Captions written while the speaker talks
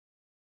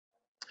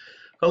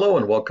Hello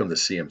and welcome to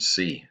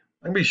CMC. I'm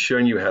going to be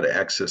showing you how to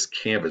access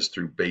Canvas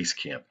through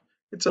Basecamp.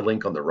 It's a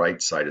link on the right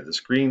side of the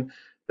screen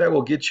that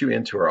will get you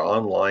into our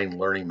online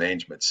learning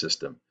management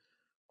system.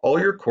 All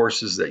your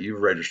courses that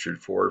you've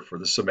registered for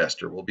the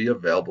semester will be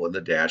available in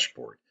the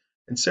dashboard,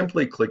 and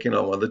simply clicking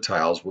on one of the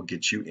tiles will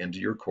get you into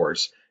your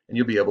course and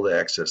you'll be able to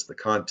access the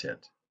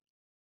content.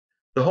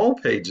 The home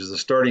page is the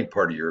starting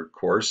part of your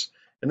course.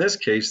 In this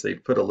case,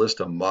 they've put a list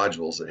of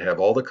modules that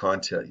have all the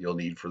content you'll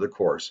need for the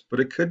course,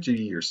 but it could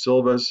be your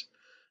syllabus,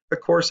 a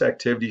course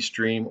activity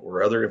stream,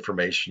 or other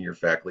information your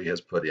faculty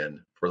has put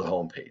in for the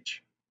home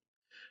page.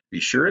 Be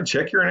sure and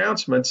check your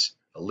announcements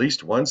at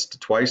least once to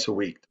twice a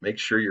week to make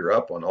sure you're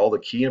up on all the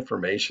key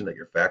information that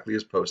your faculty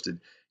has posted,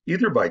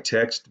 either by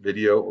text,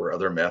 video, or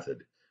other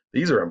method.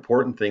 These are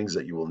important things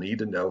that you will need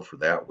to know for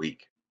that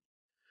week.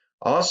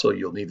 Also,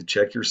 you'll need to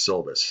check your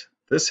syllabus.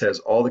 This has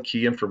all the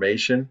key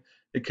information.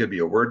 It could be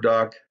a Word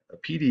doc, a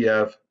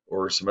PDF,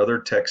 or some other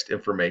text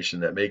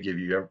information that may give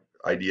you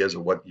ideas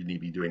of what you need to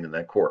be doing in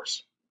that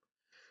course.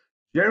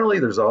 Generally,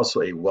 there's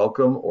also a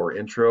welcome or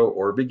intro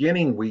or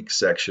beginning week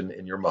section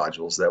in your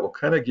modules that will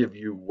kind of give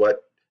you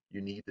what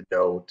you need to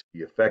know to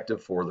be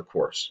effective for the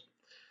course.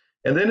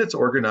 And then it's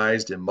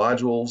organized in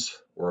modules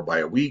or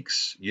by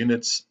weeks,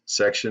 units,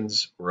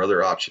 sections, or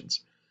other options.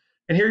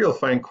 And here you'll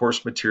find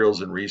course materials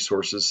and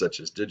resources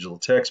such as digital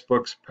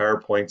textbooks,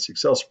 PowerPoints,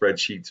 Excel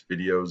spreadsheets,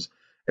 videos,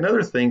 and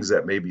other things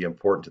that may be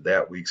important to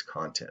that week's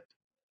content.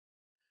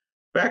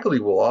 Faculty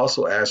will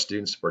also ask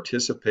students to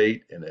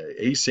participate in an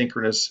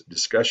asynchronous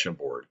discussion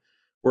board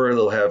where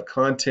they'll have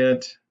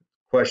content,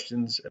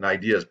 questions, and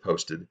ideas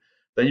posted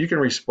that you can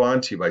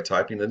respond to by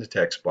typing in the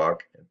text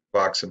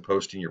box and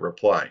posting your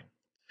reply.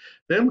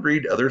 Then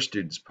read other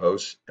students'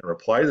 posts and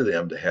reply to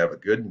them to have a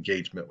good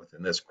engagement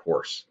within this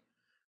course.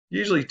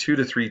 Usually 2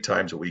 to 3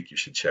 times a week you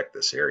should check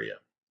this area.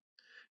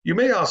 You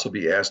may also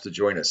be asked to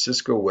join a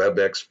Cisco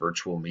WebEx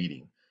virtual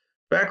meeting.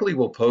 Faculty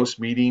will post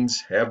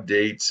meetings, have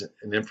dates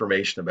and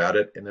information about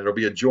it, and there'll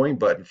be a join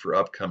button for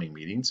upcoming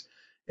meetings.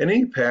 In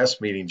any past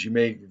meetings, you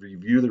may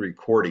review the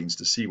recordings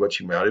to see what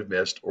you might have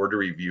missed or to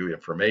review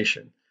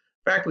information.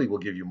 Faculty will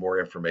give you more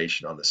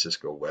information on the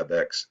Cisco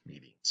WebEx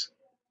meetings.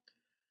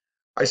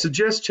 I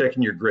suggest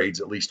checking your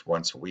grades at least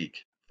once a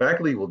week.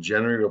 Faculty will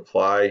generally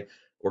reply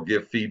or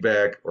give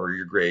feedback or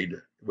your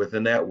grade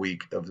within that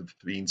week of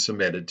being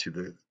submitted to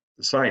the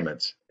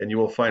assignments, and you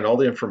will find all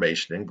the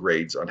information and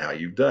grades on how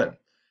you've done.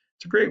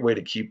 It's a great way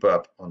to keep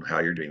up on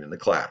how you're doing in the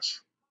class.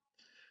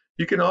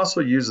 You can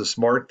also use the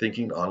Smart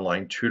Thinking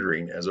Online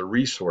Tutoring as a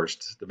resource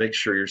to make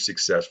sure you're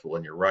successful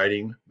in your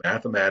writing,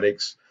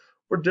 mathematics,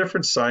 or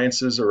different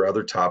sciences or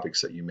other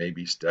topics that you may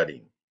be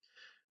studying.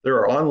 There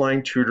are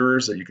online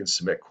tutors that you can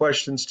submit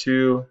questions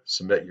to,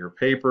 submit your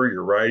paper,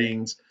 your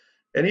writings,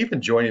 and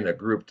even joining a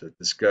group to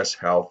discuss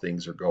how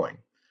things are going.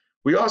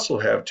 We also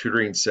have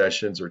tutoring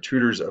sessions or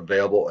tutors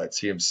available at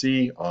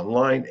CMC,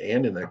 online,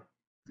 and in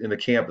the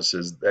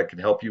campuses that can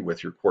help you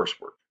with your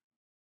coursework.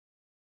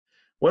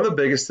 One of the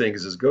biggest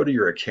things is go to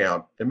your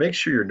account and make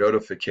sure your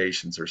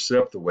notifications are set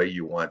up the way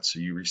you want so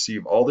you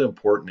receive all the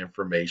important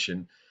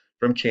information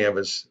from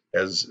Canvas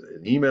as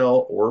an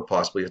email or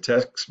possibly a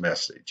text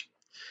message.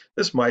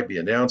 This might be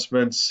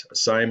announcements,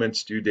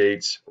 assignments, due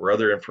dates, or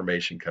other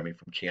information coming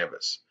from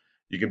Canvas.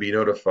 You can be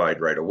notified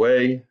right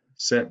away,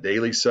 sent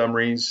daily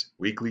summaries,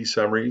 weekly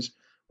summaries,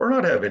 or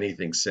not have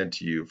anything sent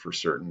to you for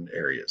certain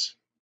areas.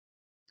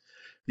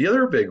 The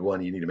other big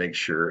one you need to make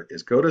sure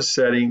is go to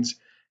settings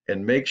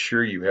and make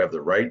sure you have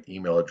the right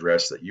email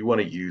address that you want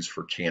to use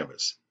for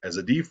Canvas. As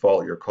a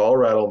default, your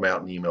Colorado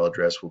Mountain email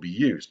address will be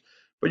used,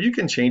 but you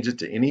can change it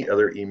to any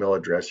other email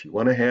address you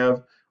want to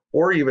have,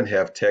 or even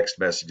have text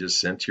messages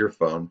sent to your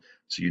phone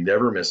so you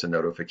never miss a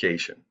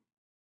notification.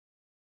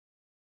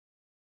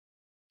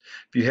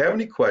 If you have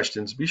any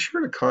questions, be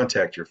sure to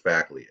contact your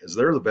faculty as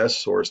they're the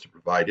best source to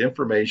provide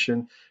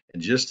information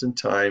and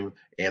just-in-time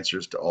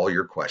answers to all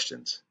your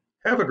questions.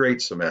 Have a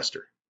great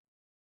semester.